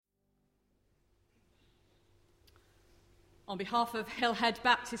On behalf of Hillhead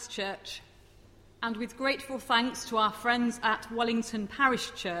Baptist Church, and with grateful thanks to our friends at Wellington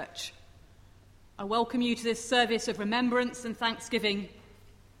Parish Church, I welcome you to this service of remembrance and thanksgiving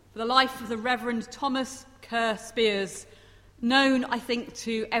for the life of the Reverend Thomas Kerr Spears, known, I think,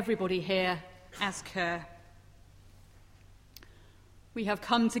 to everybody here as Kerr. We have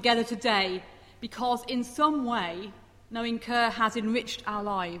come together today because in some way knowing Kerr has enriched our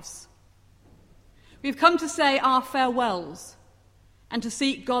lives. We've come to say our farewells and to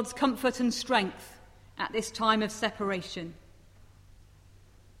seek God's comfort and strength at this time of separation.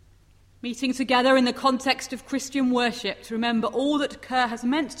 Meeting together in the context of Christian worship to remember all that Kerr has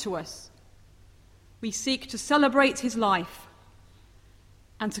meant to us, we seek to celebrate his life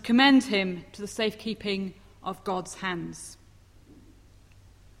and to commend him to the safekeeping of God's hands.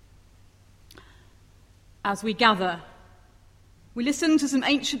 As we gather, we listen to some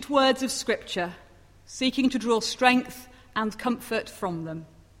ancient words of Scripture, seeking to draw strength and comfort from them.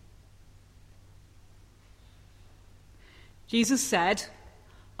 Jesus said,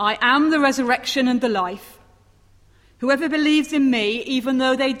 "I am the resurrection and the life. Whoever believes in me, even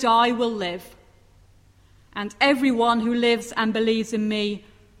though they die, will live. And everyone who lives and believes in me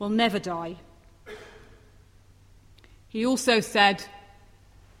will never die." He also said,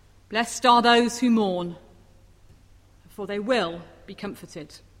 "Blessed are those who mourn, for they will be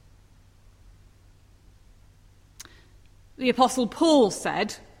comforted." The Apostle Paul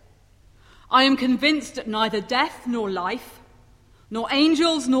said, "I am convinced that neither death nor life, nor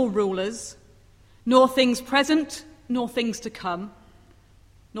angels nor rulers, nor things present nor things to come,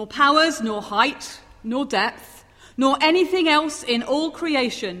 nor powers nor height nor depth, nor anything else in all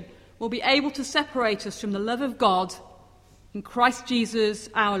creation will be able to separate us from the love of God in Christ Jesus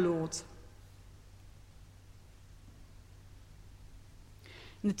our Lord."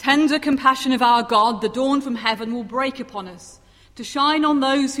 In the tender compassion of our God, the dawn from heaven will break upon us to shine on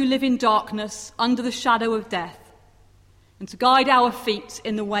those who live in darkness under the shadow of death and to guide our feet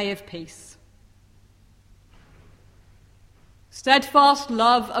in the way of peace. Steadfast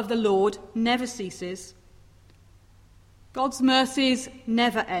love of the Lord never ceases. God's mercies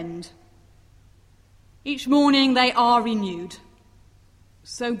never end. Each morning they are renewed.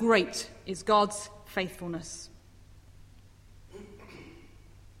 So great is God's faithfulness.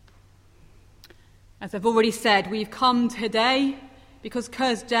 As I've already said, we've come today because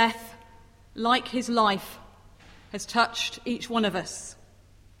Kerr's death, like his life, has touched each one of us.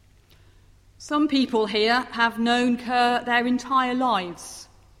 Some people here have known Kerr their entire lives,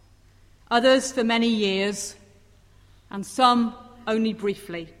 others for many years, and some only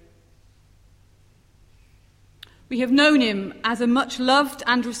briefly. We have known him as a much-loved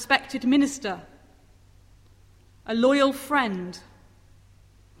and respected minister, a loyal friend,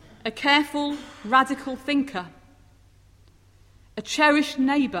 a careful, radical thinker, a cherished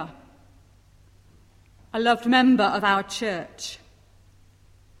neighbour, a loved member of our church.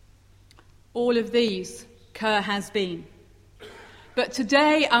 All of these Kerr has been. But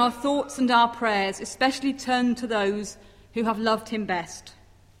today our thoughts and our prayers especially turn to those who have loved him best,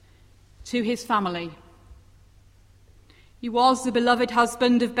 to his family. He was the beloved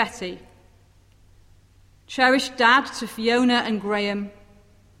husband of Betty, cherished dad to Fiona and Graham,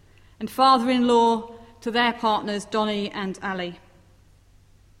 and father-in-law to their partners Donnie and Ali.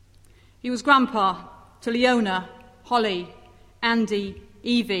 He was grandpa to Leona, Holly, Andy,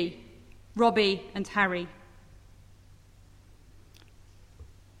 Evie, Robbie and Harry.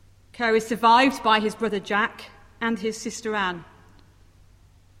 Kerr is survived by his brother Jack and his sister Anne,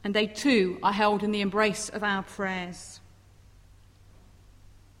 and they too are held in the embrace of our prayers.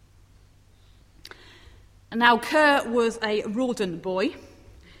 And now Kerr was a Rawdon boy,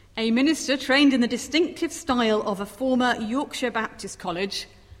 a minister trained in the distinctive style of a former Yorkshire Baptist college,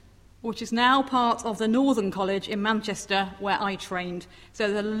 which is now part of the Northern College in Manchester, where I trained. So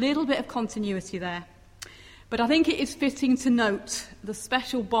there's a little bit of continuity there. But I think it is fitting to note the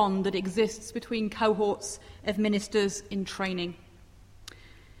special bond that exists between cohorts of ministers in training.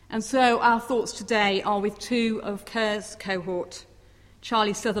 And so our thoughts today are with two of Kerr's cohort,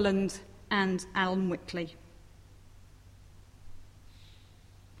 Charlie Sutherland and Alan Whitley.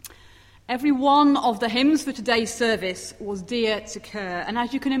 Every one of the hymns for today's service was dear to Kerr, and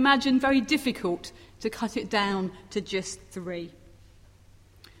as you can imagine, very difficult to cut it down to just 3.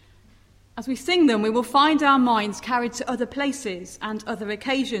 As we sing them, we will find our minds carried to other places and other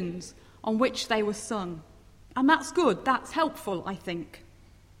occasions on which they were sung. And that's good, that's helpful, I think.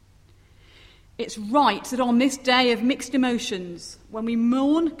 It's right that on this day of mixed emotions, when we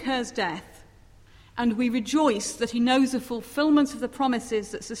mourn Kerr's death, and we rejoice that he knows the fulfilment of the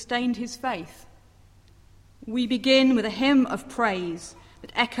promises that sustained his faith, we begin with a hymn of praise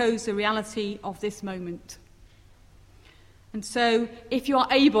that echoes the reality of this moment. And so, if you are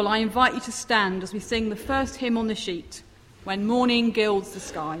able, I invite you to stand as we sing the first hymn on the sheet, When Morning Gilds the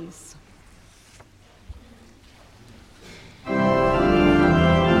Skies.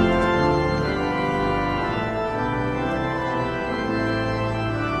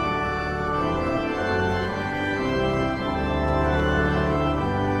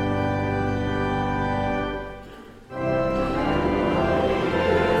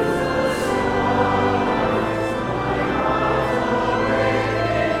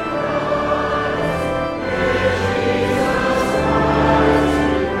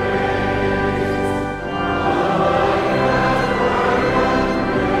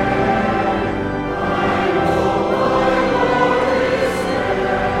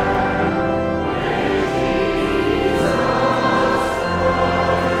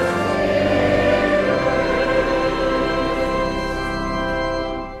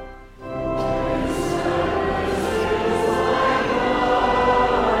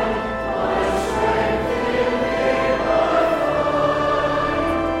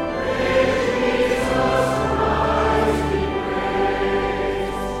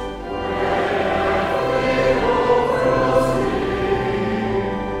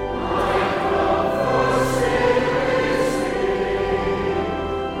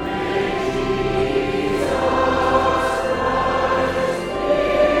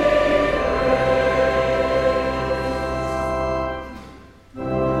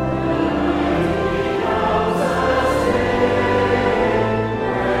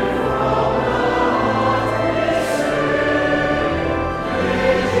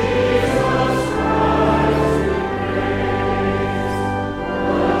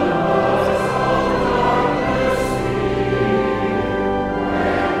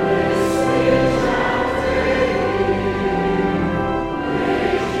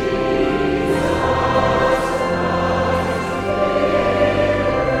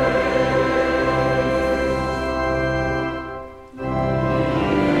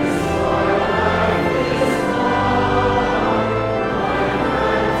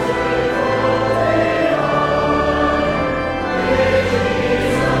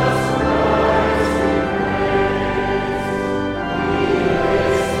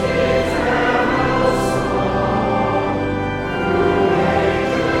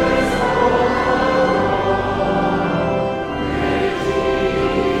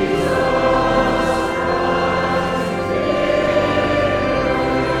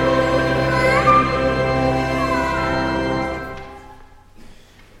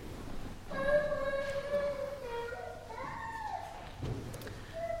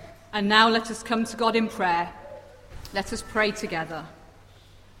 And now let us come to God in prayer. Let us pray together.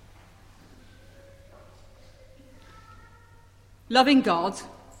 Loving God,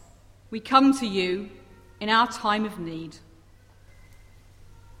 we come to you in our time of need.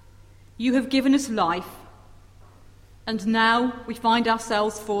 You have given us life, and now we find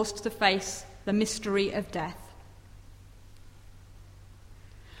ourselves forced to face the mystery of death.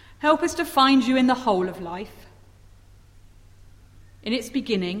 Help us to find you in the whole of life, in its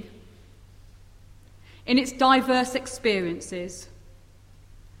beginning, in its diverse experiences,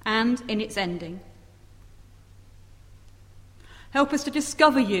 and in its ending. Help us to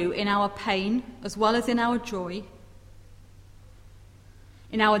discover you in our pain as well as in our joy,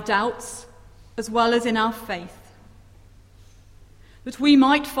 in our doubts as well as in our faith, that we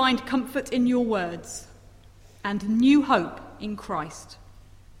might find comfort in your words and new hope in Christ.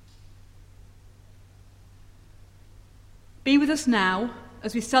 Be with us now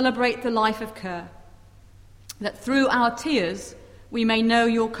as we celebrate the life of Kerr, that through our tears we may know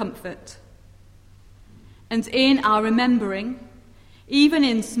your comfort, and in our remembering, even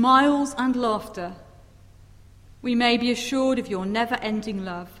in smiles and laughter, we may be assured of your never-ending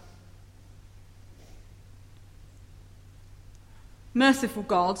love. Merciful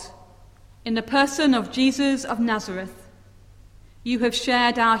God, in the person of Jesus of Nazareth, you have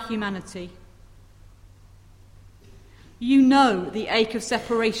shared our humanity. You know the ache of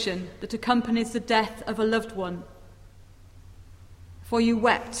separation that accompanies the death of a loved one, for you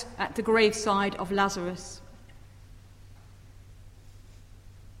wept at the graveside of Lazarus.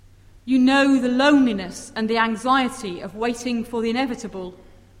 You know the loneliness and the anxiety of waiting for the inevitable,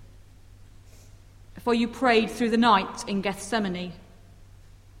 for you prayed through the night in Gethsemane.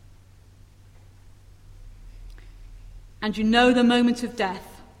 And you know the moment of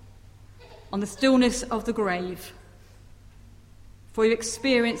death on the stillness of the grave, for you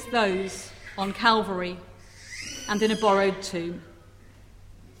experienced those on Calvary and in a borrowed tomb.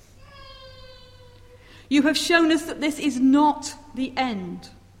 You have shown us that this is not the end,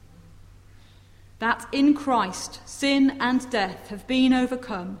 that in Christ sin and death have been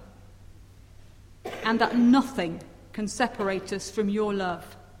overcome, and that nothing can separate us from your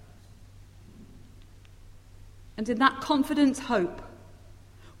love. And in that confident hope,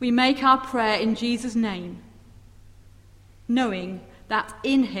 we make our prayer in Jesus' name, knowing that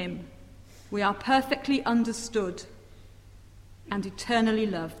in him we are perfectly understood and eternally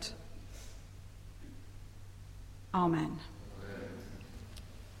loved. Amen.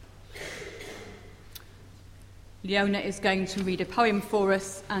 Leona is going to read a poem for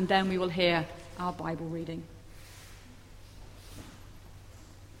us, and then we will hear our Bible reading.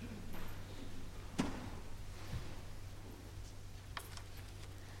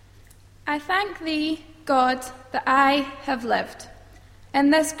 I thank thee, God, that I have lived in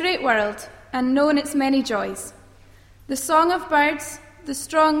this great world and known its many joys. The song of birds, the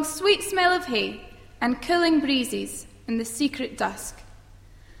strong, sweet smell of hay, and cooling breezes in the secret dusk.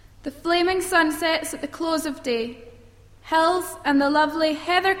 The flaming sunsets at the close of day, hills and the lovely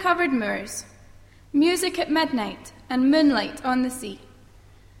heather-covered moors, music at midnight and moonlight on the sea.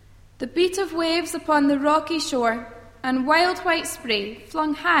 The beat of waves upon the rocky shore and wild white spray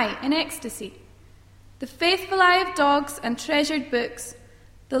flung high in ecstasy. The faithful eye of dogs and treasured books,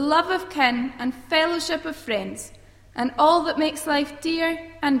 the love of kin and fellowship of friends, and all that makes life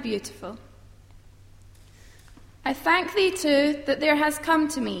dear and beautiful. I thank thee too that there has come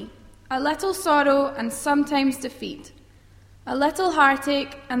to me a little sorrow and sometimes defeat, a little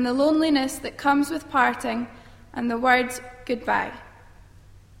heartache and the loneliness that comes with parting and the words goodbye.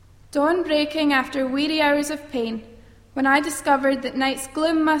 Dawn breaking after weary hours of pain, when I discovered that night's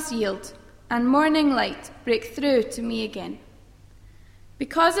gloom must yield and morning light break through to me again.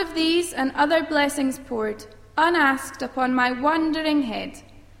 Because of these and other blessings poured, unasked upon my wondering head,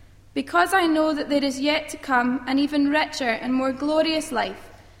 because I know that there is yet to come an even richer and more glorious life,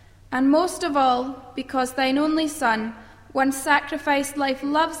 and most of all, because thine only Son once sacrificed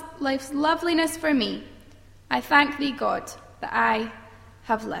life's loveliness for me, I thank thee, God, that I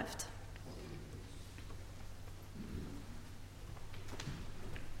have lived.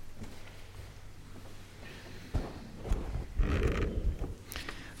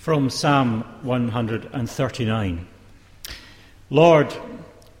 From Psalm 139. Lord,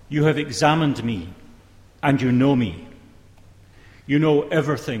 you have examined me, and you know me. You know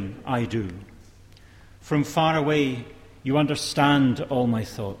everything I do. From far away, you understand all my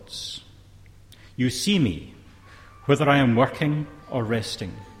thoughts. You see me, whether I am working or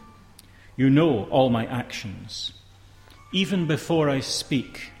resting. You know all my actions. Even before I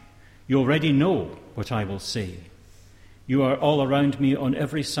speak, you already know what I will say. You are all around me on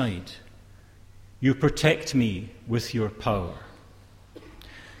every side. You protect me with your power.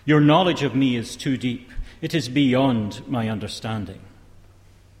 Your knowledge of me is too deep. It is beyond my understanding.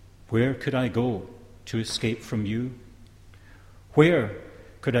 Where could I go to escape from you? Where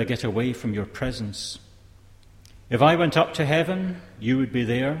could I get away from your presence? If I went up to heaven, you would be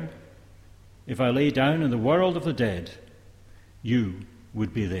there. If I lay down in the world of the dead, you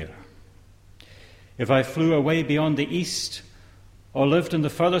would be there. If I flew away beyond the east or lived in the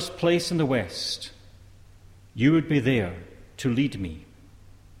furthest place in the west, you would be there to lead me.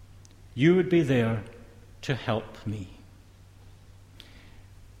 You would be there to help me.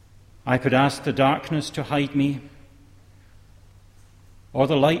 I could ask the darkness to hide me, or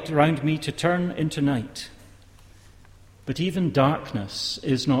the light around me to turn into night. But even darkness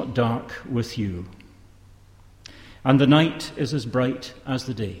is not dark with you, and the night is as bright as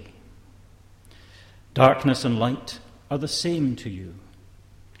the day. Darkness and light are the same to you.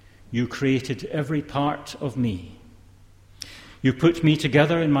 You created every part of me. You put me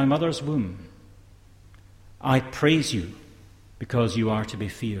together in my mother's womb. I praise you because you are to be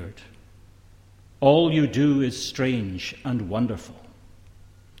feared. All you do is strange and wonderful.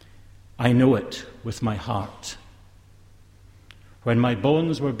 I know it with my heart. When my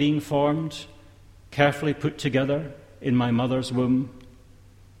bones were being formed, carefully put together in my mother's womb,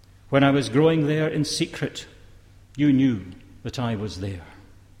 when I was growing there in secret, you knew that I was there.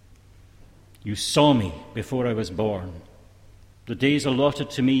 You saw me before I was born. The days allotted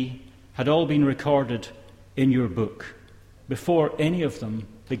to me had all been recorded in your book before any of them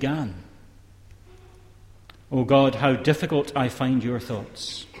began. O God, how difficult I find your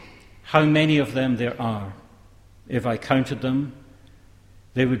thoughts. How many of them there are. If I counted them,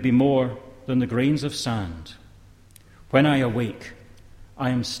 they would be more than the grains of sand. When I awake, I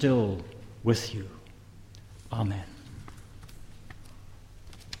am still with you. Amen.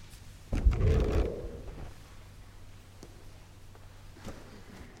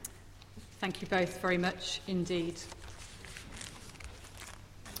 Thank you both very much indeed.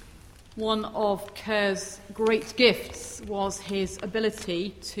 One of Kerr's great gifts was his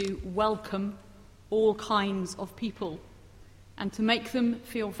ability to welcome all kinds of people and to make them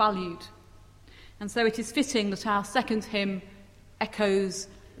feel valued. And so it is fitting that our second hymn echoes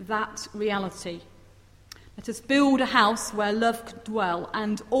that reality. Let us build a house where love can dwell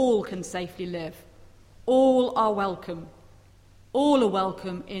and all can safely live. All are welcome. All are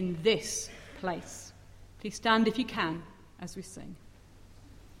welcome in this place. Please stand if you can as we sing.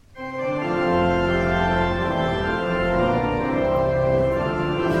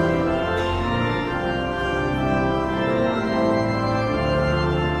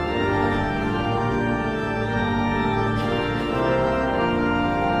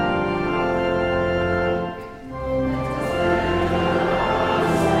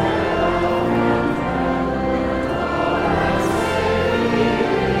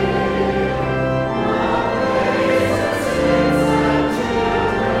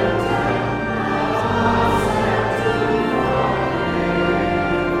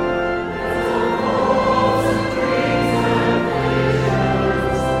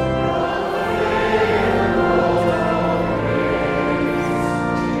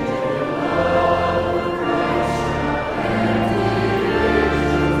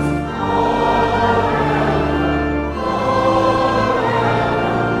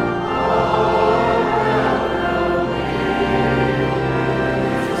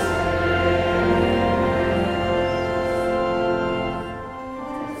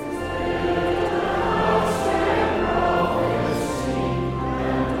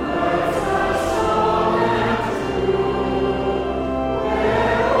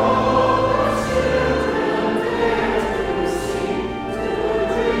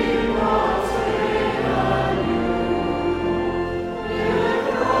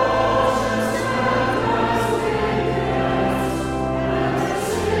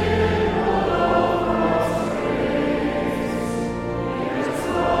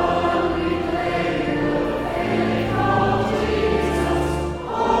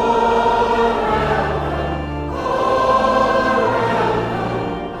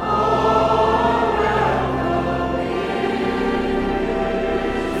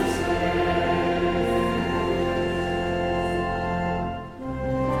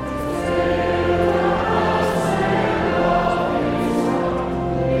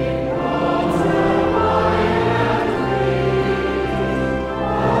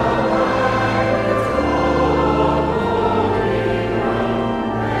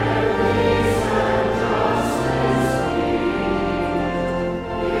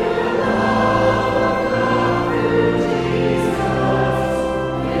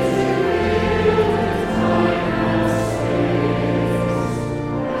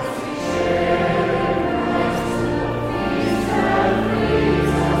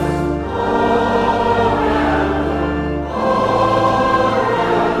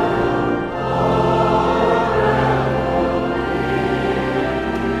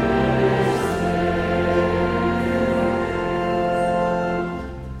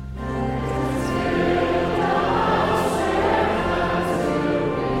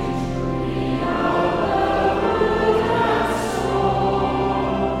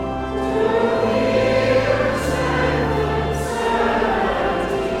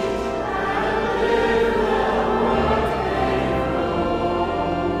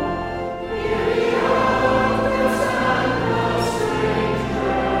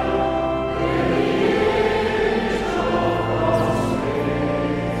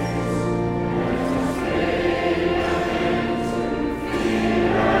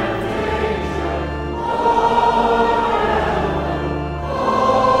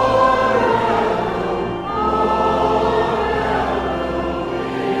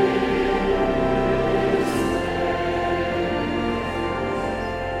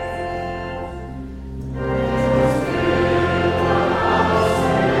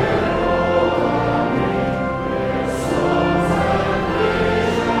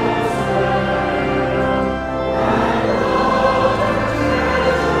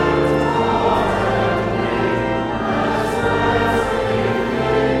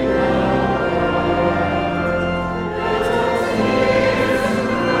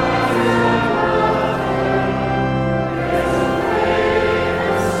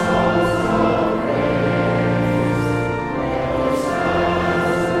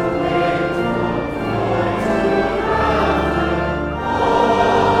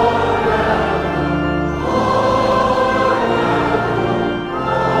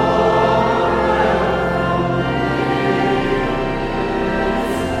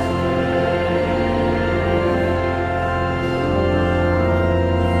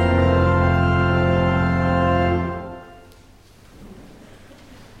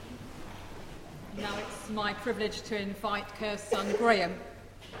 privilege to invite Kerr's son Graham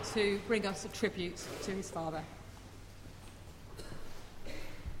to bring us a tribute to his father.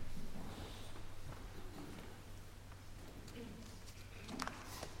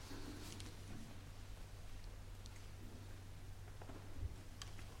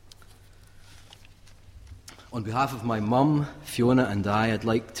 On behalf of my mum, Fiona, and I'd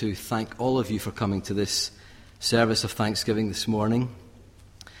like to thank all of you for coming to this service of Thanksgiving this morning.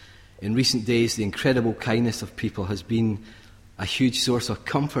 In recent days, the incredible kindness of people has been a huge source of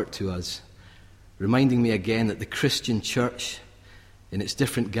comfort to us, reminding me again that the Christian church, in its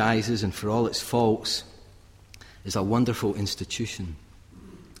different guises and for all its faults, is a wonderful institution.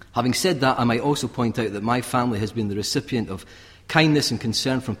 Having said that, I might also point out that my family has been the recipient of kindness and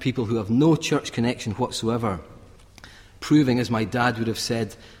concern from people who have no church connection whatsoever, proving, as my dad would have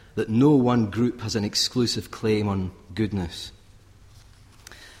said, that no one group has an exclusive claim on goodness.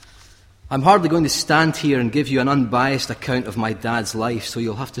 I'm hardly going to stand here and give you an unbiased account of my dad's life, so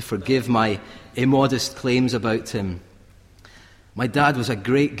you'll have to forgive my immodest claims about him. My dad was a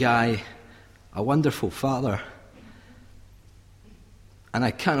great guy, a wonderful father, and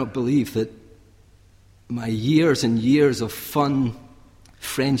I cannot believe that my years and years of fun,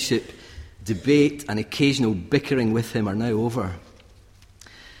 friendship, debate, and occasional bickering with him are now over.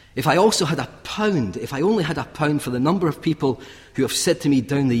 If I also had a pound, if I only had a pound for the number of people who have said to me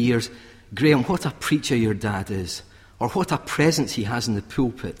down the years, "Graham, what a preacher your dad is," or "what a presence he has in the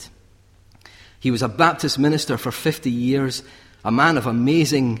pulpit." He was a Baptist minister for 50 years, a man of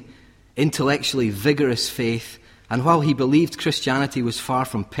amazing, intellectually vigorous faith, and while he believed Christianity was far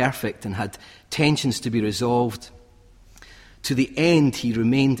from perfect and had tensions to be resolved, to the end he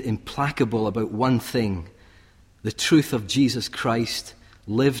remained implacable about one thing: the truth of Jesus Christ,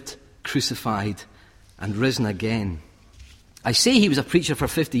 lived, crucified, and risen again. I say he was a preacher for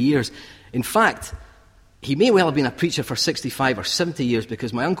 50 years. In fact, he may well have been a preacher for 65 or 70 years,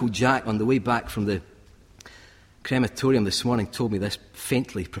 because my Uncle Jack, on the way back from the crematorium this morning, told me this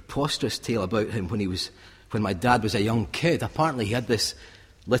faintly preposterous tale about him when my dad was a young kid. Apparently he had this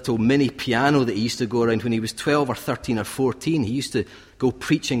little mini piano that he used to go around when he was 12 or 13 or 14. He used to go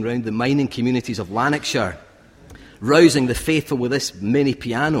preaching around the mining communities of Lanarkshire, rousing the faithful with this mini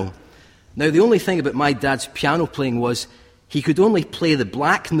piano. Now, the only thing about my dad's piano playing was he could only play the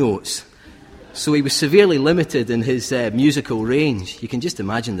black notes, so he was severely limited in his musical range. You can just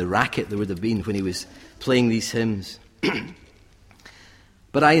imagine the racket there would have been when he was playing these hymns.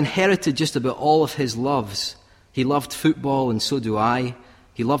 But I inherited just about all of his loves. He loved football, and so do I.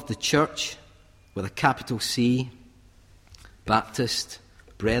 He loved the church, with a capital C, Baptist,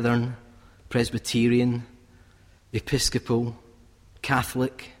 Brethren, Presbyterian, Episcopal,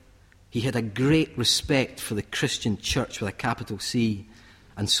 Catholic. He had a great respect for the Christian church with a capital C,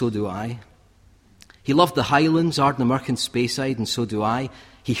 and so do I. He loved the Highlands, Ardnamurchan and Speyside, and so do I.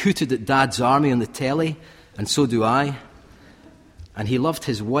 He hooted at Dad's Army on the telly, and so do I. And he loved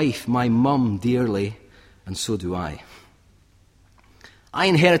his wife, my mum, dearly, and so do I. I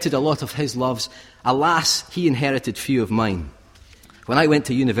inherited a lot of his loves. Alas, he inherited few of mine. When I went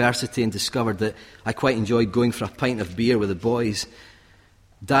to university and discovered that I quite enjoyed going for a pint of beer with the boys,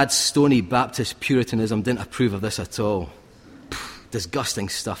 Dad's stony Baptist Puritanism didn't approve of this at all. Disgusting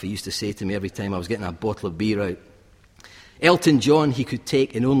stuff he used to say to me every time I was getting a bottle of beer out. Elton John he could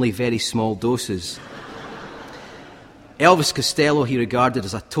take in only very small doses. Elvis Costello he regarded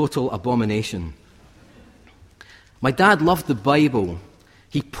as a total abomination. My dad loved the Bible.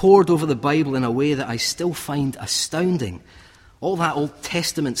 He pored over the Bible in a way that I still find astounding. All that Old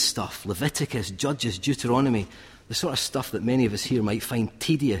Testament stuff, Leviticus, Judges, Deuteronomy, the sort of stuff that many of us here might find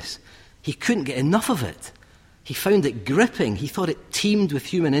tedious. He couldn't get enough of it. He found it gripping. He thought it teemed with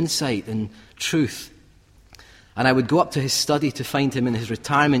human insight and truth. And I would go up to his study to find him in his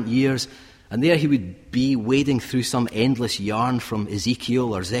retirement years, and there he would be wading through some endless yarn from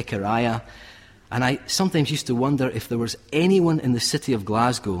Ezekiel or Zechariah. And I sometimes used to wonder if there was anyone in the city of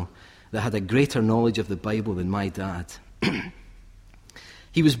Glasgow that had a greater knowledge of the Bible than my dad.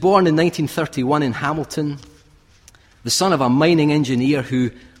 He was born in 1931 in Hamilton, the son of a mining engineer who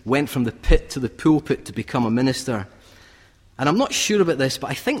went from the pit to the pulpit to become a minister. And I'm not sure about this,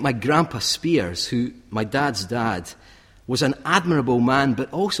 but I think my Grandpa Spears, who my dad's dad, was an admirable man,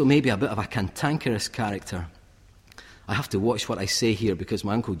 but also maybe a bit of a cantankerous character. I have to watch what I say here because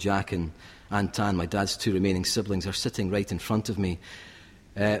my Uncle Jack and Aunt Ann, my dad's two remaining siblings, are sitting right in front of me.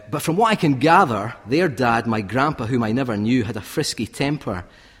 But from what I can gather, their dad, my grandpa, whom I never knew, had a frisky temper,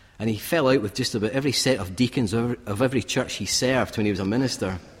 and he fell out with just about every set of deacons of every church he served when he was a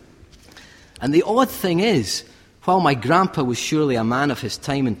minister. And the odd thing is, while my grandpa was surely a man of his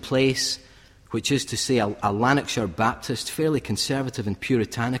time and place, which is to say a Lanarkshire Baptist, fairly conservative and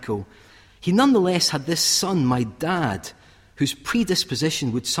puritanical, he nonetheless had this son, my dad, whose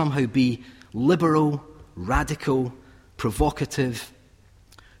predisposition would somehow be liberal, radical, provocative,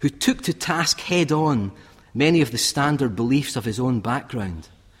 who took to task head-on many of the standard beliefs of his own background.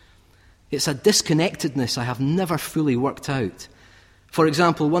 It's a disconnectedness I have never fully worked out. For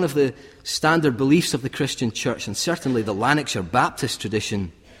example, one of the standard beliefs of the Christian church, and certainly the Lanarkshire Baptist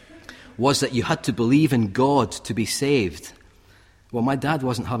tradition, was that you had to believe in God to be saved. Well, my dad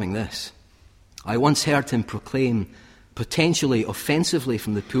wasn't having this. I once heard him proclaim, potentially offensively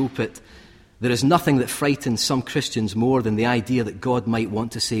from the pulpit, there is nothing that frightens some Christians more than the idea that God might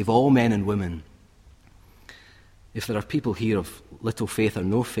want to save all men and women. If there are people here of little faith or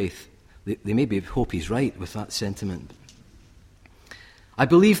no faith, they maybe hope he's right with that sentiment. I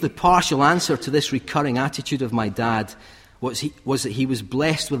believe the partial answer to this recurring attitude of my dad was that he was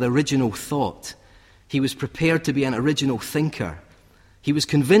blessed with original thought. He was prepared to be an original thinker. He was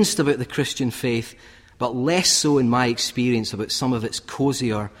convinced about the Christian faith, but less so in my experience about some of its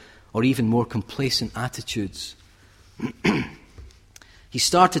cosier or even more complacent attitudes. He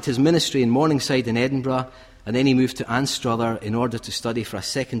started his ministry in Morningside in Edinburgh, and then he moved to Anstruther in order to study for a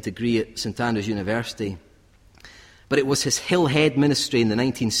second degree at St Andrews University. But it was his Hillhead ministry in the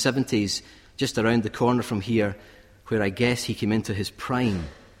 1970s, just around the corner from here, where I guess he came into his prime.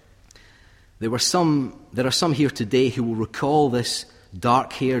 There are some here today who will recall this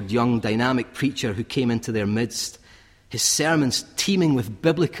dark-haired, young, dynamic preacher who came into their midst. His sermons teeming with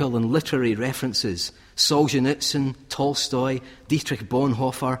biblical and literary references. Solzhenitsyn, Tolstoy, Dietrich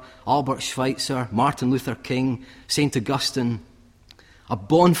Bonhoeffer, Albert Schweitzer, Martin Luther King, St. Augustine. A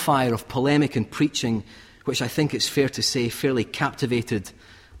bonfire of polemic and preaching, which I think it's fair to say fairly captivated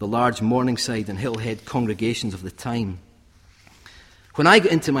the large Morningside and Hillhead congregations of the time. When I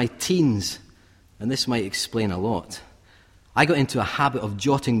got into my teens, and this might explain a lot, I got into a habit of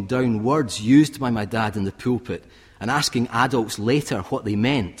jotting down words used by my dad in the pulpit and asking adults later what they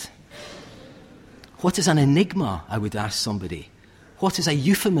meant. What is an enigma, I would ask somebody? What is a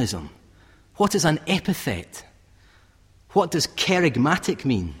euphemism? What is an epithet? What does kerygmatic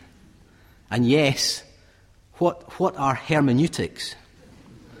mean? And yes, what are hermeneutics?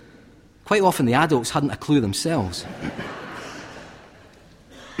 Quite often the adults hadn't a clue themselves.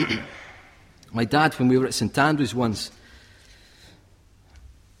 My dad, when we were at St Andrews once,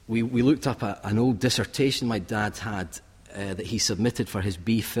 we looked up an old dissertation my dad had that he submitted for his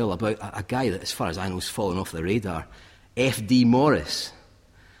B.Phil about a guy that, as far as I know, has fallen off the radar, F.D. Morris.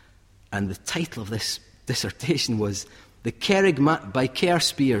 And the title of this dissertation was by Kerr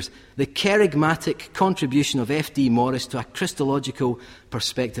Spears, the kerygmatic contribution of F.D. Morris to a Christological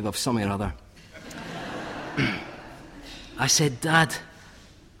perspective of some or other. I said, Dad,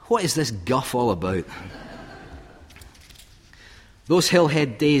 what is this guff all about? Those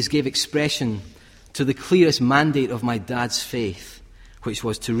Hillhead days gave expression to the clearest mandate of my dad's faith, which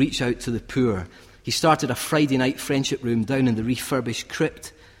was to reach out to the poor. He started a Friday night friendship room down in the refurbished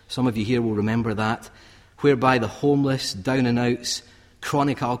crypt. Some of you here will remember that, whereby the homeless, down and outs,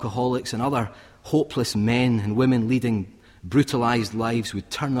 chronic alcoholics and other hopeless men and women leading brutalised lives would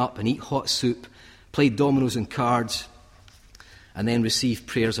turn up and eat hot soup, play dominoes and cards, and then receive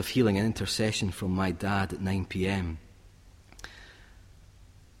prayers of healing and intercession from my dad at 9 p.m.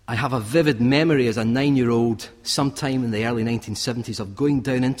 I have a vivid memory as a 9-year-old, sometime in the early 1970s, of going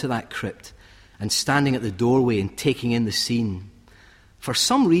down into that crypt and standing at the doorway and taking in the scene. For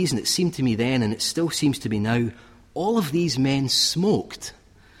some reason, it seemed to me then, and it still seems to me now, all of these men smoked.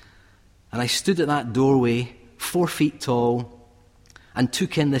 And I stood at that doorway, 4 feet tall, and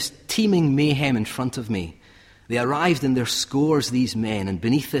took in this teeming mayhem in front of me. They arrived in their scores, these men, and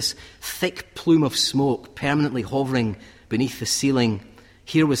beneath this thick plume of smoke permanently hovering beneath the ceiling,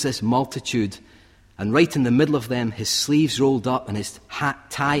 here was this multitude, and right in the middle of them, his sleeves rolled up and his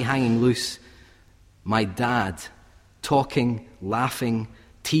tie hanging loose, my dad, talking, laughing,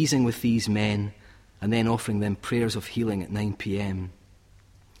 teasing with these men, and then offering them prayers of healing at 9 p.m.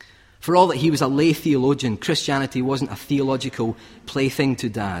 For all that he was a lay theologian, Christianity wasn't a theological plaything to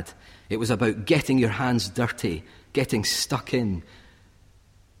Dad. It was about getting your hands dirty, getting stuck in,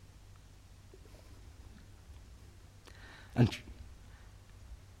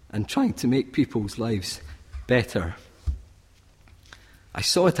 and trying to make people's lives better. I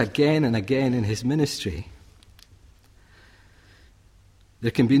saw it again and again in his ministry.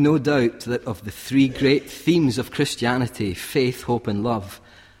 There can be no doubt that of the 3 great themes of Christianity, faith, hope and love,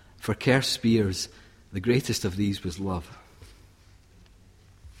 for Kerr Spears, the greatest of these was love.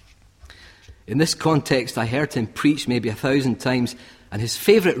 In this context, I heard him preach maybe 1,000 times And his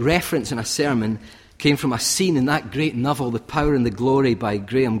favourite reference in a sermon came from a scene in that great novel, The Power and the Glory by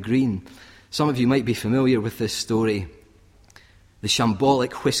Graham Greene. Some of you might be familiar with this story. The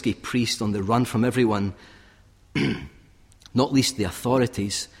shambolic whiskey priest on the run from everyone, not least the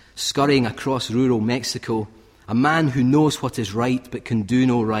authorities, scurrying across rural Mexico, a man who knows what is right but can do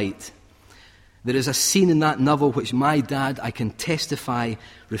no right. There is a scene in that novel which my dad, I can testify,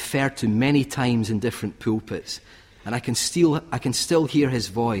 referred to many times in different pulpits, and I can still hear his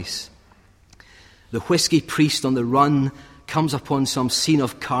voice. The whiskey priest on the run comes upon some scene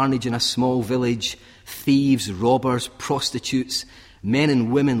of carnage in a small village, thieves, robbers, prostitutes, men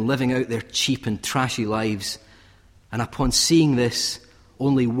and women living out their cheap and trashy lives. And upon seeing this,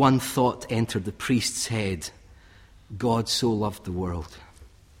 only one thought entered the priest's head: God so loved the world.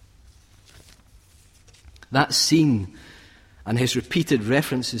 That scene and his repeated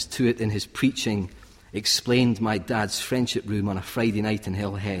references to it in his preaching explained my dad's friendship room on a Friday night in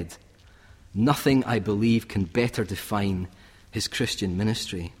Hillhead. Nothing, I believe, can better define his Christian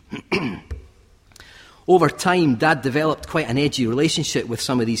ministry. Over time, Dad developed quite an edgy relationship with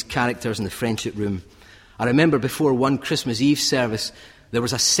some of these characters in the friendship room. I remember before one Christmas Eve service, there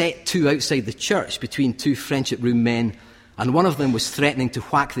was a set to outside the church between two friendship room men, and one of them was threatening to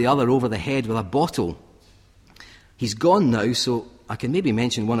whack the other over the head with a bottle. He's gone now, so I can maybe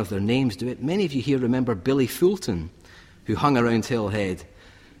mention one of their names. Do it? Many of you here remember Billy Fulton, who hung around Hillhead.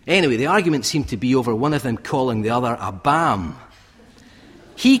 Anyway, the argument seemed to be over one of them calling the other a bam.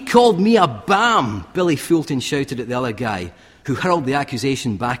 He called me a bam, Billy Fulton shouted at the other guy, who hurled the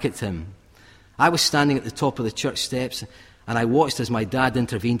accusation back at him. I was standing at the top of the church steps, and I watched as my dad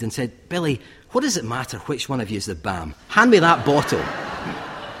intervened and said, Billy, what does it matter which one of you is the bam? Hand me that bottle.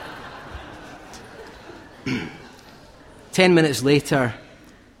 10 minutes later,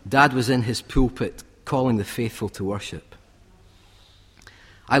 Dad was in his pulpit calling the faithful to worship.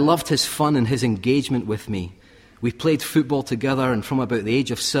 I loved his fun and his engagement with me. We played football together, and from about the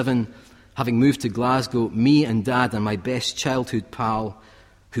age of 7, having moved to Glasgow, me and Dad and my best childhood pal,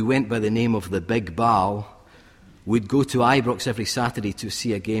 who went by the name of the Big Bal, would go to Ibrox every Saturday to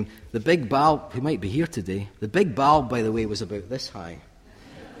see a game. The Big Bal, who might be here today, the Big Bal, by the way, was about this high.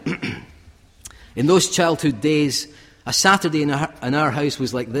 In those childhood days, a Saturday in our house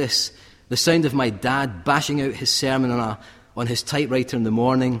was like this: the sound of my dad bashing out his sermon on his typewriter in the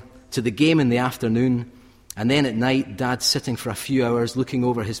morning, to the game in the afternoon, and then at night, Dad sitting for a few hours, looking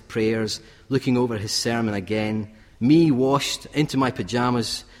over his prayers, looking over his sermon again, me washed into my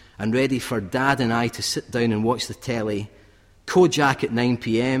pyjamas and ready for Dad and I to sit down and watch the telly, Kojak at 9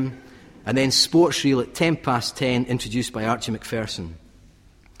 p.m, and then Sports Reel at 10:10, introduced by Archie Macpherson.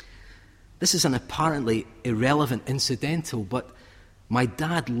 This is an apparently irrelevant incidental, but my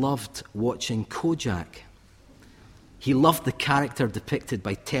dad loved watching Kojak. He loved the character depicted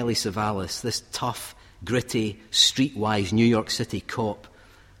by Telly Savalas, this tough, gritty, streetwise New York City cop,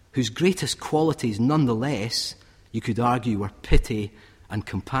 whose greatest qualities, nonetheless, you could argue, were pity and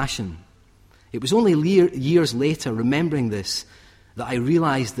compassion. It was only years later, remembering this, that I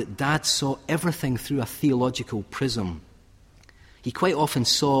realised that Dad saw everything through a theological prism. He quite often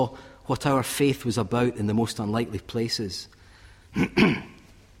saw what our faith was about in the most unlikely places.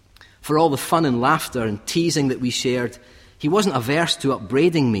 For all the fun and laughter and teasing that we shared, he wasn't averse to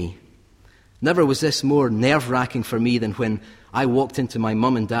upbraiding me. Never was this more nerve-wracking for me than when I walked into my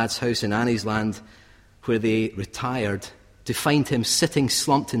mum and dad's house in Annie's Land, where they retired, to find him sitting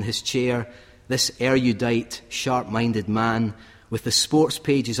slumped in his chair, this erudite, sharp-minded man, with the sports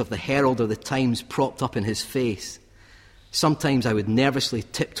pages of the Herald or the Times propped up in his face. Sometimes I would nervously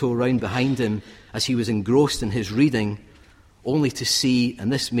tiptoe round behind him as he was engrossed in his reading, only to see,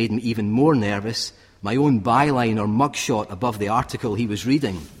 and this made me even more nervous, my own byline or mugshot above the article he was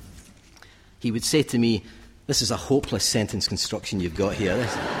reading. He would say to me, "This is a hopeless sentence construction you've got here.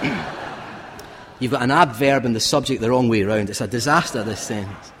 You've got an adverb and the subject the wrong way around. It's a disaster, this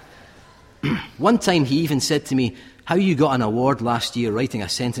sentence." One time he even said to me, "How you got an award last year writing a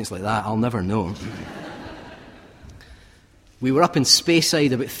sentence like that, I'll never know." We were up in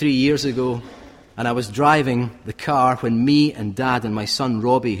Speyside about 3 years ago, and I was driving the car when me and Dad and my son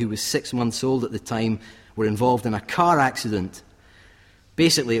Robbie, who was 6 months old at the time, were involved in a car accident.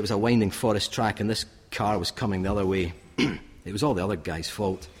 Basically, it was a winding forest track, and this car was coming the other way. It was all the other guy's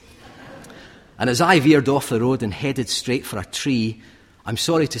fault. And as I veered off the road and headed straight for a tree, I'm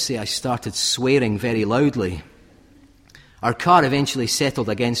sorry to say I started swearing very loudly. Our car eventually settled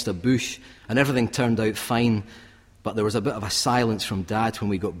against a bush, and everything turned out fine, but there was a bit of a silence from Dad when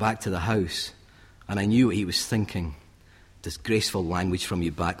we got back to the house, and I knew what he was thinking. "Disgraceful language from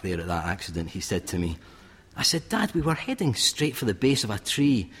you back there at that accident," he said to me. I said, Dad, we were heading straight for the base of a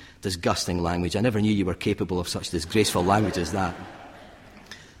tree. Disgusting language. I never knew you were capable of such disgraceful language as that.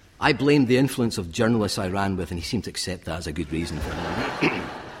 I blamed the influence of journalists I ran with, and he seemed to accept that as a good reason for him.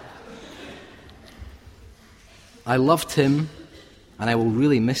 I loved him, and I will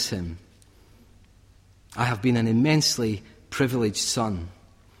really miss him. I have been an immensely privileged son.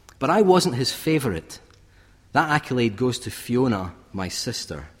 But I wasn't his favourite. That accolade goes to Fiona, my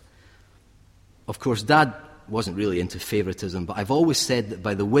sister. Of course, Dad wasn't really into favouritism, but I've always said that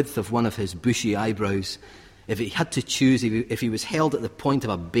by the width of one of his bushy eyebrows, if he had to choose, if he was held at the point of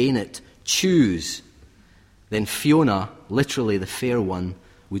a bayonet, choose, then Fiona, literally the fair one,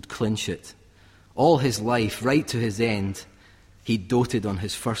 would clinch it. All his life, right to his end, he doted on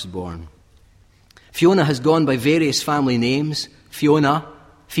his firstborn. Fiona has gone by various family names: Fiona,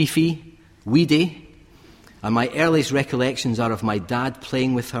 Fifi, Weedy, and my earliest recollections are of my dad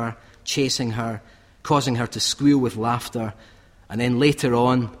playing with her, chasing her, causing her to squeal with laughter, and then later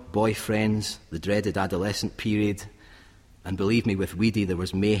on, boyfriends, the dreaded adolescent period, and believe me, with Weedy there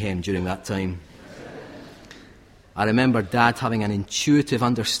was mayhem during that time. I remember Dad having an intuitive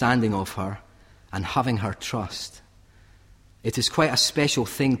understanding of her and having her trust. It is quite a special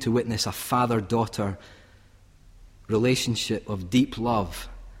thing to witness a father-daughter relationship of deep love,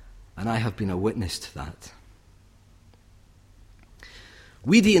 and I have been a witness to that.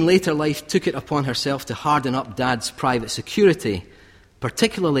 Weedy in later life took it upon herself to harden up Dad's private security,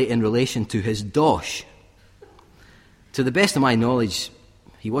 particularly in relation to his dosh. To the best of my knowledge,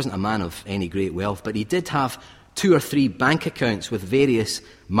 he wasn't a man of any great wealth, but he did have 2 or 3 bank accounts with various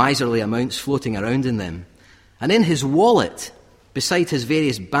miserly amounts floating around in them. And in his wallet, beside his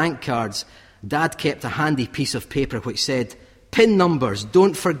various bank cards, Dad kept a handy piece of paper which said, "PIN numbers,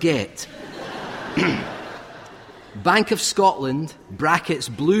 don't forget." Bank of Scotland, brackets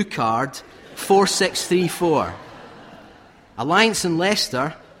blue card, 4634. Alliance and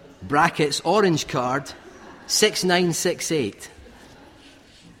Leicester, brackets orange card, 6968.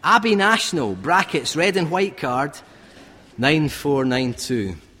 Abbey National, brackets red and white card,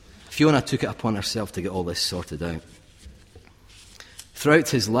 9492. Fiona took it upon herself to get all this sorted out. Throughout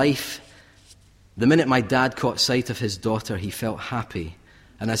his life, the minute my dad caught sight of his daughter, he felt happy.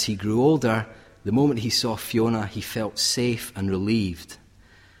 And as he grew older, the moment he saw Fiona, he felt safe and relieved.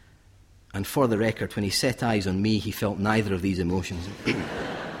 And for the record, when he set eyes on me, he felt neither of these emotions.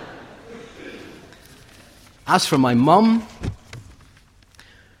 As for my mum,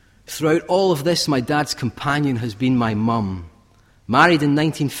 throughout all of this, my dad's companion has been my mum. Married in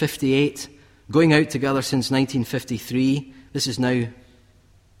 1958, going out together since 1953. This is now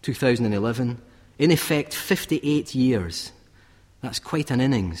 2011. In effect, 58 years. That's quite an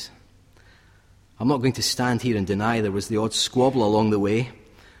innings. I'm not going to stand here and deny there was the odd squabble along the way,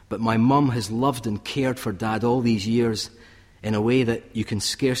 but my mum has loved and cared for Dad all these years in a way that you can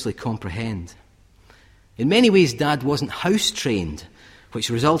scarcely comprehend. In many ways, Dad wasn't house-trained, which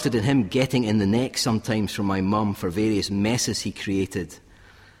resulted in him getting in the neck sometimes from my mum for various messes he created.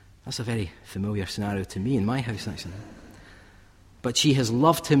 That's a very familiar scenario to me in my house, actually. But she has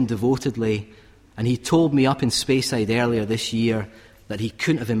loved him devotedly, and he told me up in Speyside earlier this year that he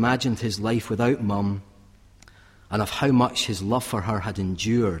couldn't have imagined his life without Mum, and of how much his love for her had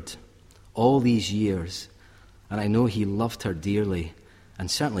endured all these years. And I know he loved her dearly,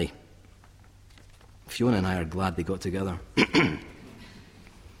 and certainly Fiona and I are glad they got together.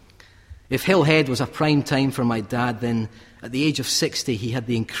 If Hillhead was a prime time for my dad, then at the age of 60 he had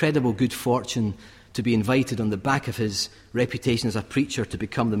the incredible good fortune to be invited on the back of his reputation as a preacher to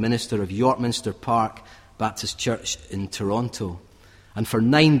become the minister of Yorkminster Park Baptist Church in Toronto. And for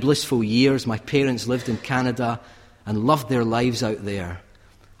 9 blissful years, my parents lived in Canada and loved their lives out there.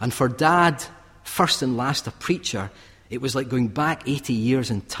 And for Dad, first and last a preacher, it was like going back 80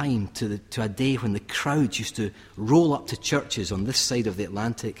 years in time to a day when the crowds used to roll up to churches on this side of the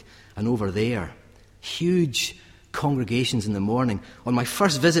Atlantic and over there. Huge congregations in the morning. On my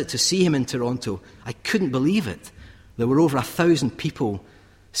first visit to see him in Toronto, I couldn't believe it. There were over 1,000 people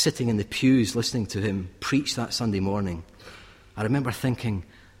sitting in the pews listening to him preach that Sunday morning. I remember thinking,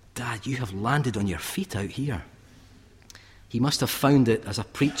 Dad, you have landed on your feet out here. He must have found it, as a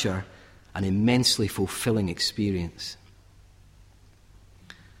preacher, an immensely fulfilling experience.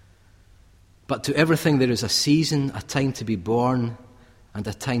 But to everything there is a season, a time to be born, and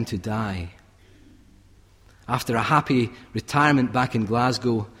a time to die. After a happy retirement back in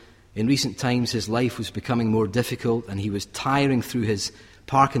Glasgow, in recent times his life was becoming more difficult, and he was tiring through his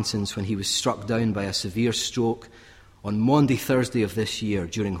Parkinson's when he was struck down by a severe stroke on Maundy Thursday of this year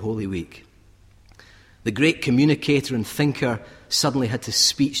during Holy Week. The great communicator and thinker suddenly had his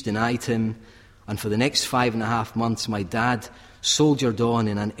speech denied him, And for the next 5.5 months, my dad soldiered on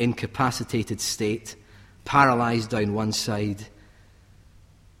in an incapacitated state, paralysed down one side,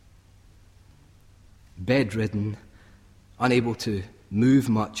 bedridden, unable to move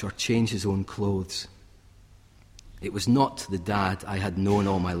much or change his own clothes. It was not the dad I had known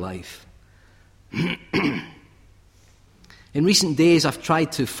all my life. In recent days, I've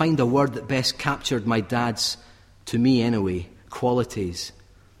tried to find a word that best captured my dad's, to me anyway, qualities.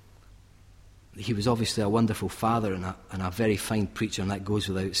 He was obviously a wonderful father and a very fine preacher, and that goes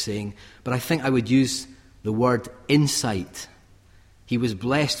without saying. But I think I would use the word insight. He was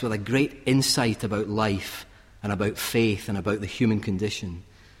blessed with a great insight about life and about faith and about the human condition.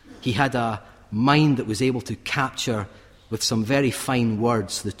 He had a mind that was able to capture with some very fine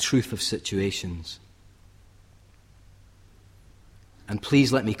words the truth of situations. And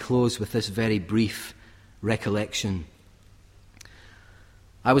please let me close with this very brief recollection.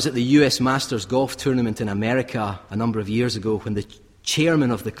 I was at the US Masters Golf Tournament in America a number of years ago when the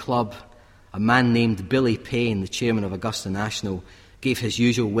chairman of the club, a man named Billy Payne, the chairman of Augusta National, gave his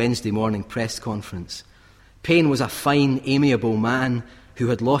usual Wednesday morning press conference. Payne was a fine, amiable man who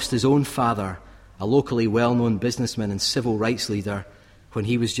had lost his own father, a locally well-known businessman and civil rights leader, when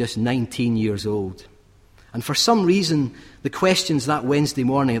he was just 19 years old. And for some reason, the questions that Wednesday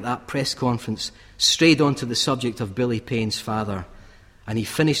morning at that press conference strayed onto the subject of Billy Payne's father. And he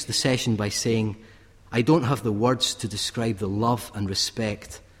finished the session by saying, "I don't have the words to describe the love and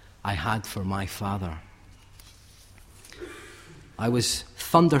respect I had for my father." I was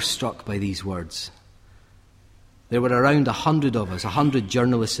thunderstruck by these words. There were around 100 of us, 100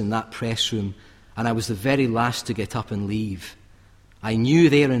 journalists in that press room, and I was the very last to get up and leave. I knew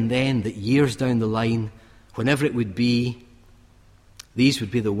there and then that years down the line, whenever it would be, these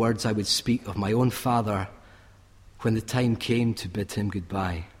would be the words I would speak of my own father when the time came to bid him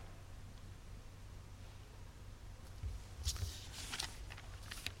goodbye.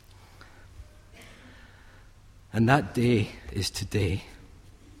 And that day is today.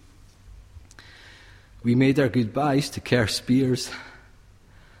 We made our goodbyes to Kerr Spears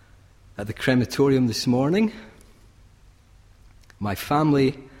at the crematorium this morning. My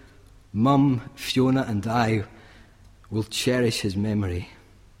family, Mum, Fiona and I will cherish his memory.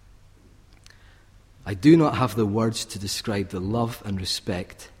 I do not have the words to describe the love and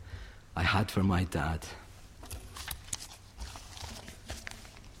respect I had for my dad.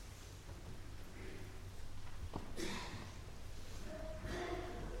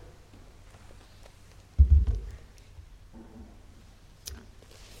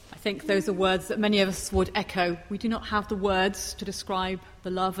 I think those are words that many of us would echo. We do not have the words to describe the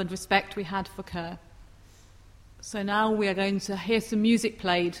love and respect we had for Kerr. So now we are going to hear some music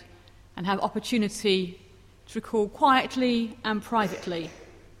played and have opportunity to recall quietly and privately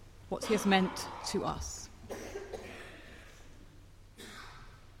what he has meant to us.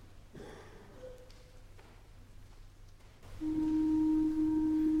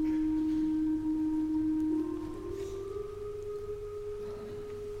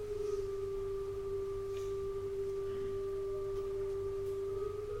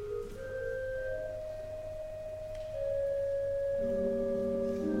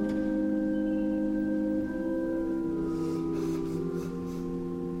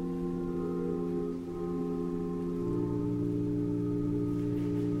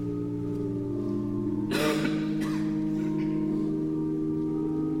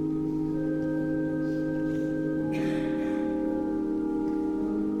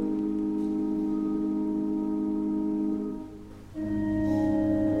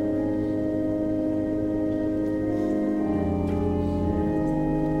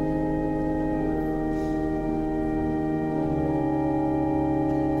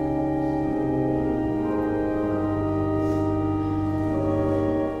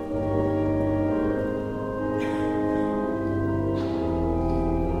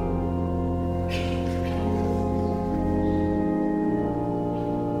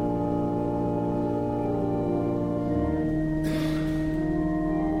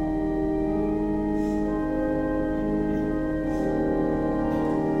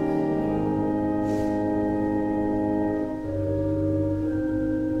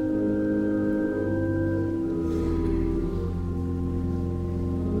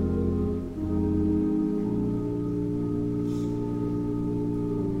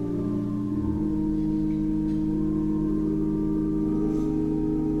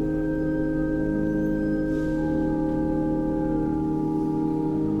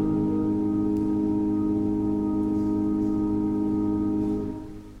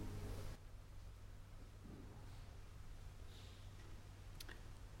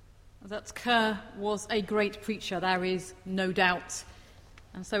 that Kerr was a great preacher, there is no doubt.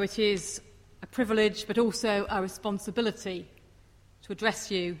 And so it is a privilege, but also a responsibility to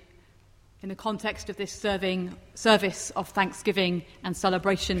address you in the context of this service of thanksgiving and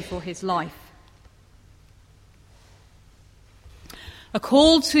celebration for his life. A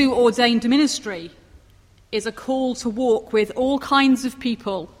call to ordained ministry is a call to walk with all kinds of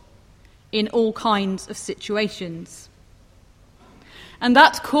people in all kinds of situations. And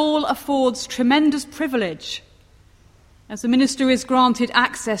that call affords tremendous privilege, as the minister is granted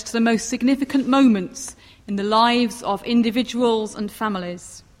access to the most significant moments in the lives of individuals and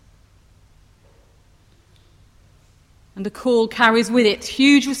families. And the call carries with it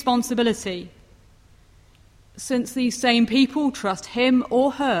huge responsibility, since these same people trust him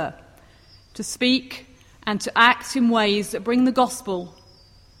or her to speak and to act in ways that bring the gospel,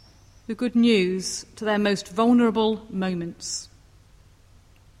 the good news, to their most vulnerable moments.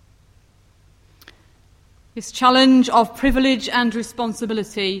 This challenge of privilege and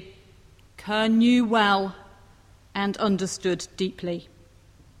responsibility, Kerr knew well and understood deeply.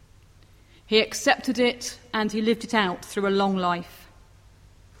 He accepted it and he lived it out through a long life.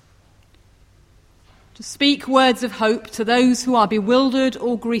 To speak words of hope to those who are bewildered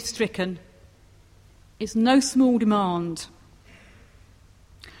or grief-stricken is no small demand.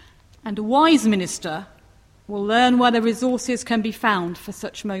 And a wise minister will learn where the resources can be found for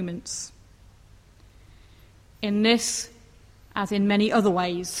such moments. In this, as in many other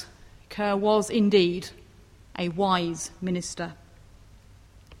ways, Kerr was indeed a wise minister.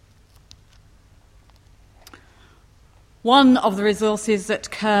 One of the resources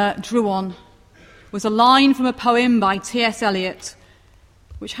that Kerr drew on was a line from a poem by T.S. Eliot,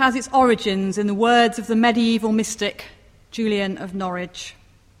 which has its origins in the words of the medieval mystic Julian of Norwich.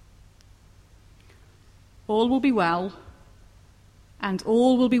 All will be well, and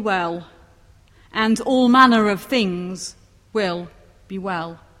all will be well, and all manner of things will be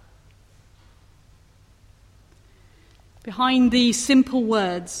well. Behind these simple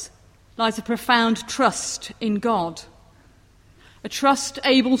words lies a profound trust in God, a trust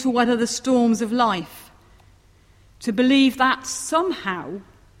able to weather the storms of life, to believe that somehow,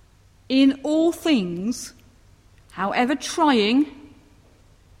 in all things, however trying,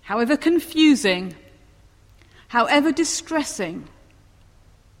 however confusing, however distressing,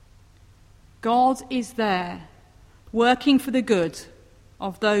 God is there, working for the good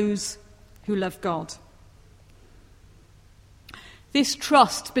of those who love God. This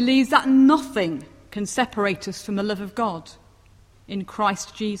trust believes that nothing can separate us from the love of God in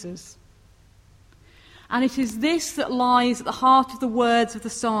Christ Jesus. And it is this that lies at the heart of the words of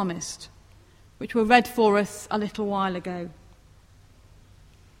the psalmist, which were read for us a little while ago.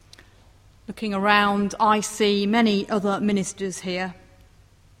 Looking around, I see many other ministers here.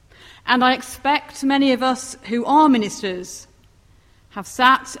 And I expect many of us who are ministers have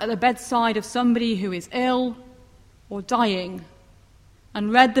sat at the bedside of somebody who is ill or dying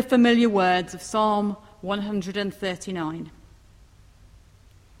and read the familiar words of Psalm 139.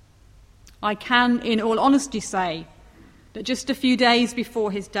 I can, in all honesty, say that just a few days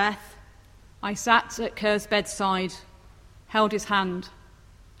before his death, I sat at Kerr's bedside, held his hand,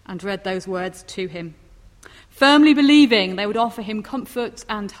 and read those words to him, firmly believing they would offer him comfort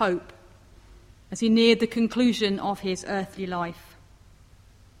and hope as he neared the conclusion of his earthly life.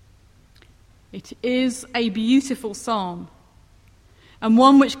 It is a beautiful psalm, and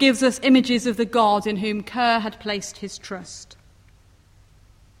one which gives us images of the God in whom Kerr had placed his trust.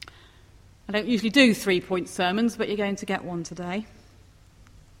 I don't usually do 3-point sermons, but you're going to get one today.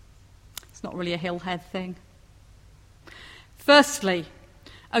 It's not really a Hillhead thing. Firstly,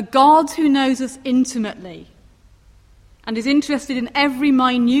 a God who knows us intimately and is interested in every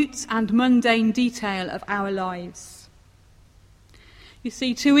minute and mundane detail of our lives. You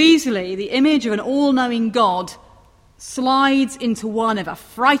see, too easily, the image of an all-knowing God slides into one of a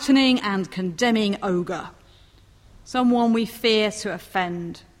frightening and condemning ogre, someone we fear to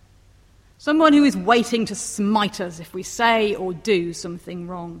offend, someone who is waiting to smite us if we say or do something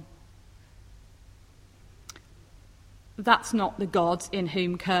wrong. That's not the God in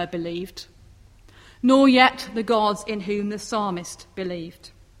whom Kerr believed, nor yet the God in whom the psalmist believed.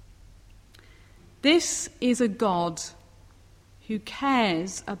 This is a God who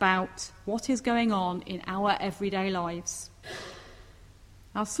cares about what is going on in our everyday lives.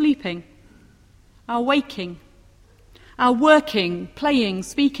 Our sleeping, our waking, our working, playing,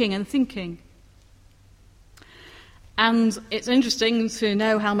 speaking and thinking. And it's interesting to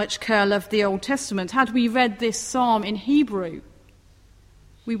know how much Kerr loved the Old Testament. Had we read this psalm in Hebrew,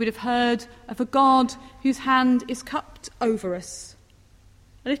 we would have heard of a God whose hand is cupped over us,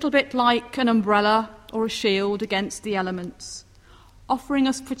 A little bit like an umbrella or a shield against the elements, offering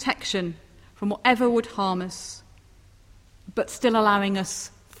us protection from whatever would harm us, but still allowing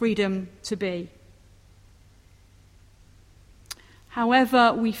us freedom to be.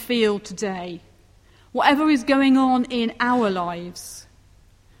 However we feel today, whatever is going on in our lives,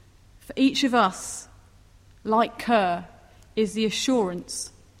 for each of us, like Kerr, is the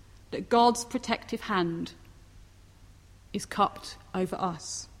assurance that God's protective hand is cupped over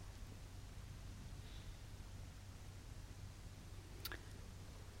us.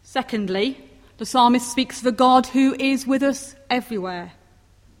 Secondly, the psalmist speaks of a God who is with us everywhere.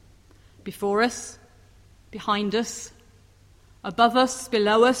 Before us, behind us, above us,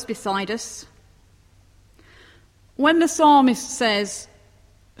 below us, beside us. When the psalmist says,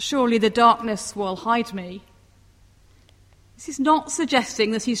 "Surely the darkness will hide me," this is not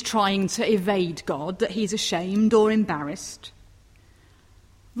suggesting that he's trying to evade God, that he's ashamed or embarrassed.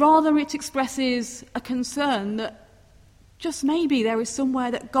 Rather, it expresses a concern that just maybe there is somewhere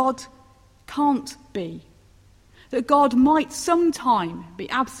that God can't be, that God might sometime be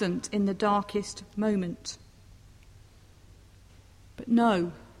absent in the darkest moment. But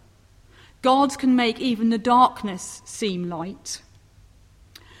no, God can make even the darkness seem light.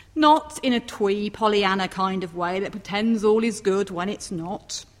 Not in a twee Pollyanna kind of way that pretends all is good when it's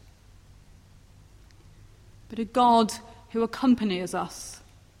not, but a God who accompanies us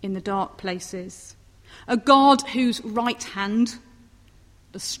in the dark places, a God whose right hand,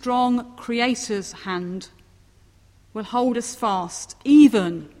 the strong Creator's hand, will hold us fast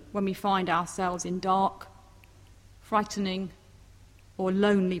even when we find ourselves in dark, frightening, or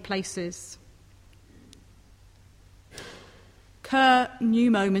lonely places. Kerr knew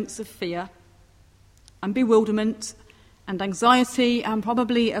moments of fear and bewilderment and anxiety and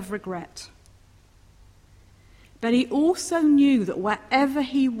probably of regret. But he also knew that wherever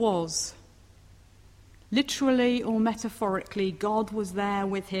he was, literally or metaphorically, God was there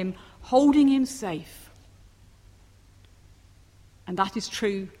with him, holding him safe. And that is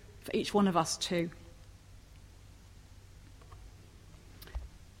true for each one of us too.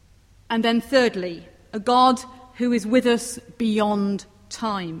 And then thirdly, a God who is with us beyond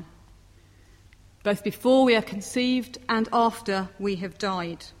time, both before we are conceived and after we have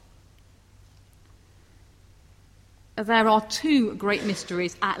died. There are two great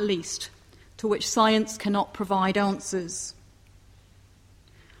mysteries, at least, to which science cannot provide answers.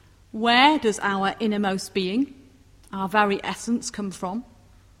 Where does our innermost being, our very essence, come from?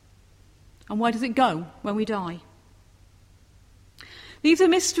 And where does it go when we die? These are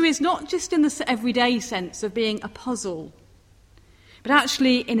mysteries not just in the everyday sense of being a puzzle, but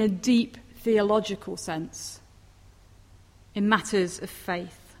actually in a deep theological sense, in matters of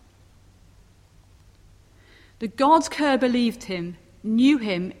faith. The God Kerr believed him, knew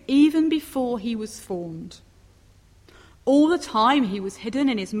him even before he was formed. All the time he was hidden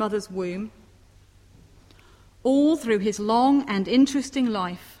in his mother's womb, all through his long and interesting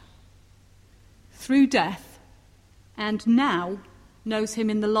life, through death, and now knows him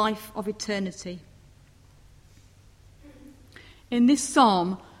in the life of eternity. In this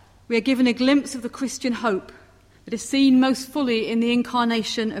psalm, we are given a glimpse of the Christian hope that is seen most fully in the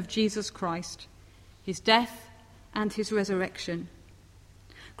incarnation of Jesus Christ, his death and his resurrection.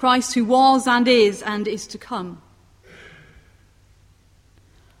 Christ who was and is to come.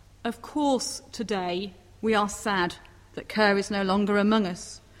 Of course, today we are sad that Kerr is no longer among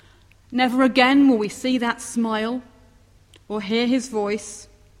us. Never again will we see that smile or hear his voice.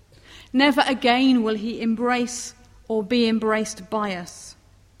 Never again will he embrace or be embraced by us.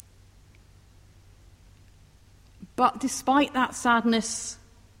 But despite that sadness,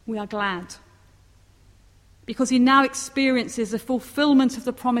 we are glad, because he now experiences the fulfillment of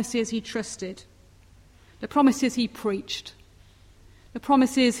the promises he trusted, the promises he preached, the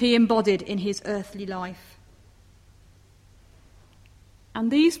promises he embodied in his earthly life. And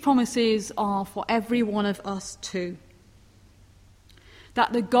these promises are for every one of us too.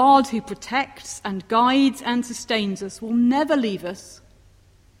 That the God who protects and guides and sustains us will never leave us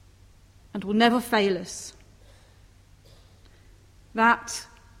and will never fail us. That,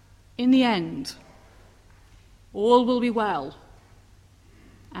 in the end, all will be well,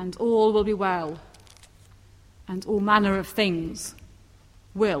 and all will be well, and all manner of things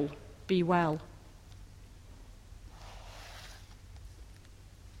will be well.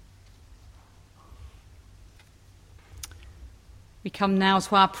 We come now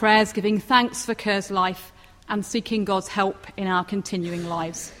to our prayers, giving thanks for Kerr's life and seeking God's help in our continuing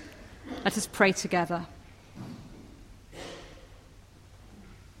lives. Let us pray together.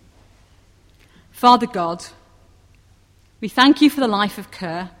 Father God, We thank you for the life of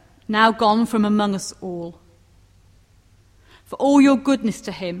Kerr, now gone from among us all, for all your goodness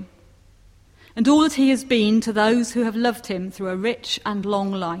to him, and all that he has been to those who have loved him through a rich and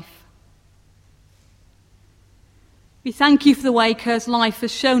long life. We thank you for the way Kerr's life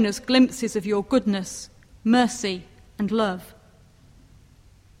has shown us glimpses of your goodness, mercy, and love.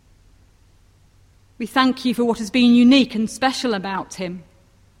 We thank you for what has been unique and special about him: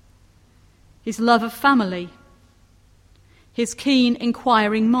 his love of family, his keen,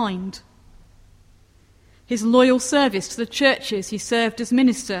 inquiring mind, his loyal service to the churches he served as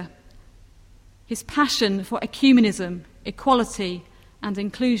minister, his passion for ecumenism, equality, and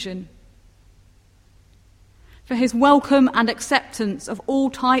inclusion, for his welcome and acceptance of all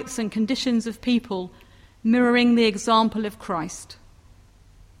types and conditions of people, mirroring the example of Christ,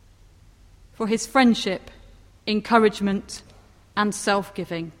 for his friendship, encouragement, and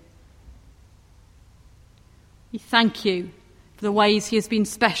self-giving. We thank you for the ways he has been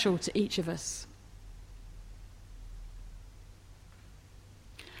special to each of us.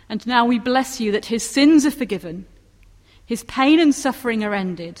 And now we bless you that his sins are forgiven, his pain and suffering are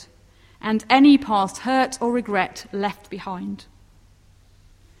ended, and any past hurt or regret left behind.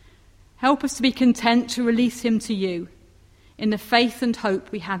 Help us to be content to release him to you in the faith and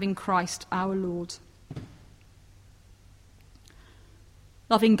hope we have in Christ our Lord.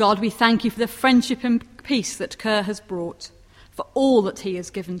 Loving God, we thank you for the friendship and peace that Kerr has brought, for all that he has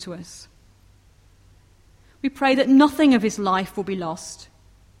given to us. We pray that nothing of his life will be lost,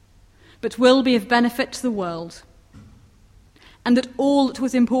 but will be of benefit to the world, and that all that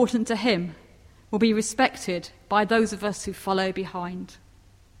was important to him will be respected by those of us who follow behind.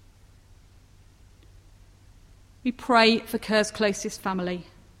 We pray for Kerr's closest family,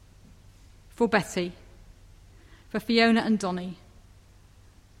 for Betty, for Fiona and Donnie,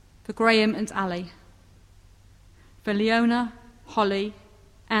 for Graham and Ali, for Leona, Holly,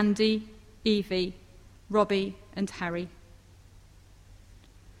 Andy, Evie, Robbie and Harry.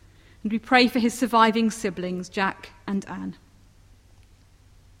 And we pray for his surviving siblings, Jack and Anne.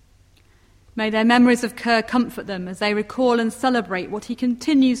 May their memories of Kerr comfort them as they recall and celebrate what he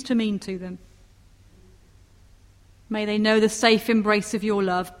continues to mean to them. May they know the safe embrace of your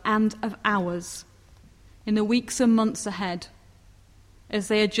love and of ours in the weeks and months ahead as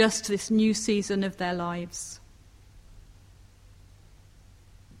they adjust to this new season of their lives.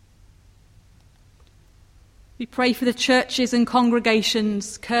 We pray for the churches and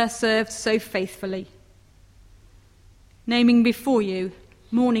congregations Kerr served so faithfully, naming before you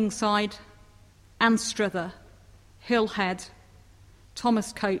Morningside, Anstruther, Hillhead,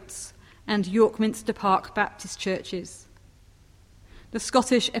 Thomas Coates and York Minster Park Baptist churches, the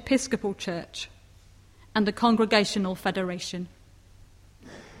Scottish Episcopal Church and the Congregational Federation.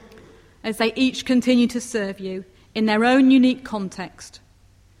 As they each continue to serve you in their own unique context,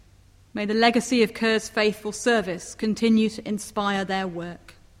 may the legacy of Kerr's faithful service continue to inspire their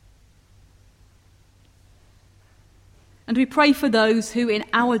work. And we pray for those who in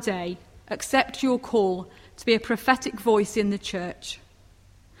our day accept your call to be a prophetic voice in the church,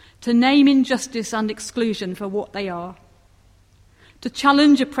 to name injustice and exclusion for what they are, to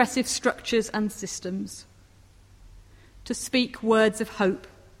challenge oppressive structures and systems, to speak words of hope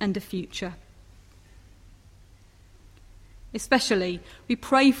and a future. Especially, we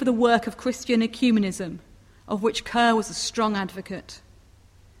pray for the work of Christian ecumenism, of which Kerr was a strong advocate,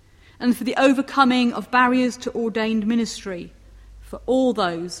 and for the overcoming of barriers to ordained ministry for all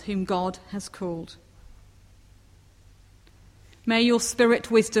those whom God has called. May your spirit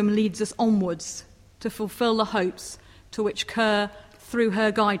wisdom leads us onwards to fulfil the hopes to which Kerr, through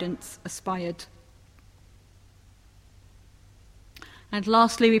her guidance, aspired. And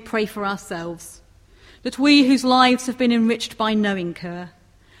lastly, we pray for ourselves, that we whose lives have been enriched by knowing Kerr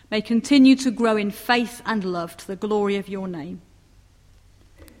may continue to grow in faith and love to the glory of your name.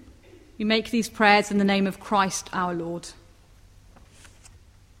 We make these prayers in the name of Christ our Lord.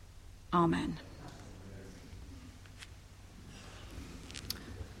 Amen.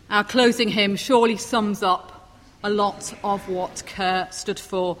 Our closing hymn surely sums up a lot of what Kerr stood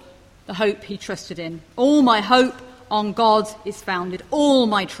for, the hope he trusted in. All my hope on God is founded, all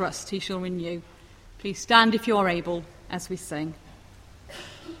my trust he shall renew. Please stand if you are able as we sing.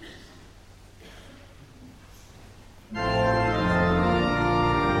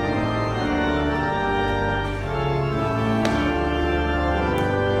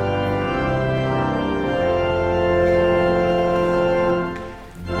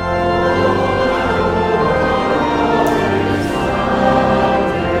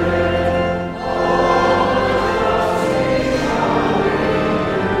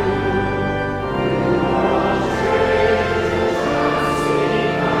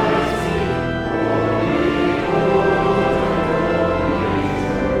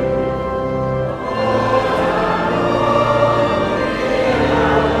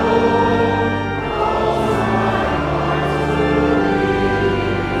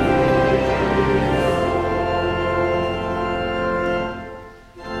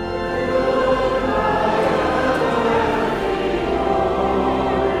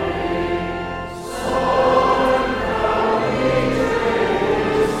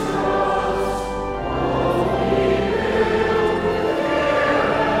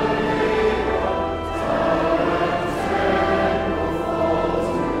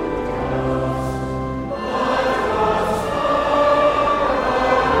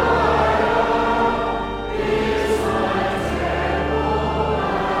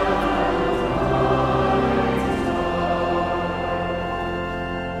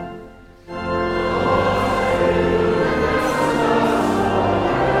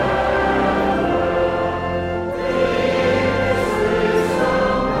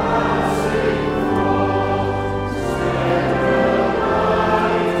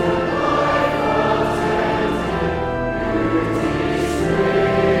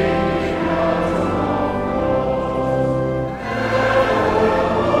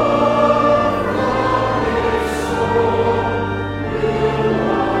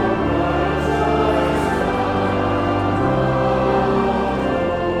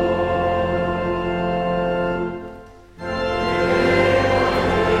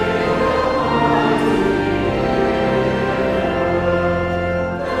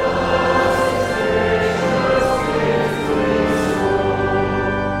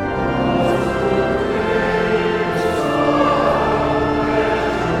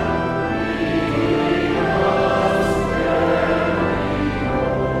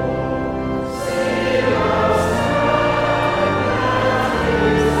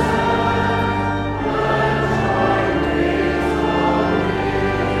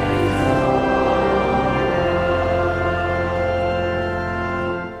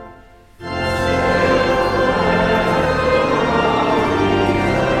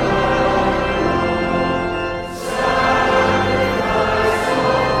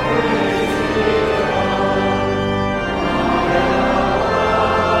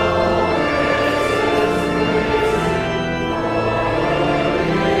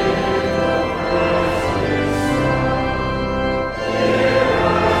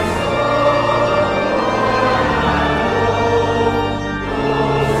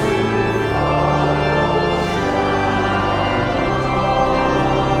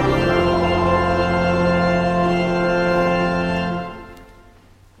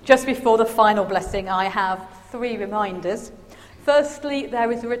 Just before the final blessing, I have 3 reminders. Firstly, there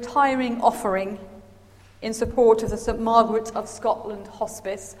is a retiring offering in support of the St Margaret of Scotland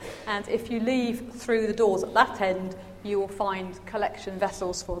Hospice, and if you leave through the doors at that end, you will find collection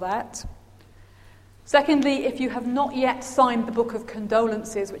vessels for that. Secondly, if you have not yet signed the Book of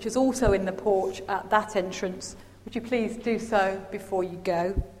Condolences, which is also in the porch at that entrance, would you please do so before you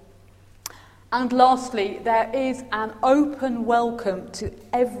go? And lastly, there is an open welcome to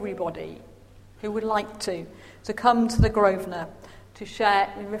everybody who would like to come to the Grosvenor to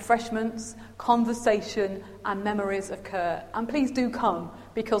share in refreshments, conversation and memories of Kurt. And please do come,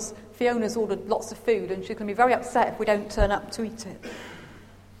 because Fiona's ordered lots of food and she's going to be very upset if we don't turn up to eat it.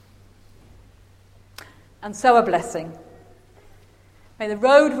 And so a blessing. May the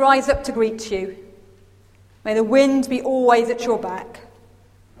road rise up to greet you. May the wind be always at your back.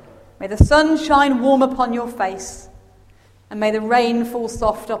 May the sun shine warm upon your face. And may the rain fall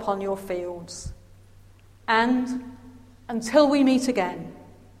soft upon your fields. And until we meet again,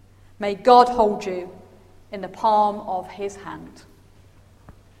 may God hold you in the palm of his hand.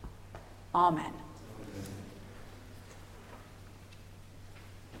 Amen.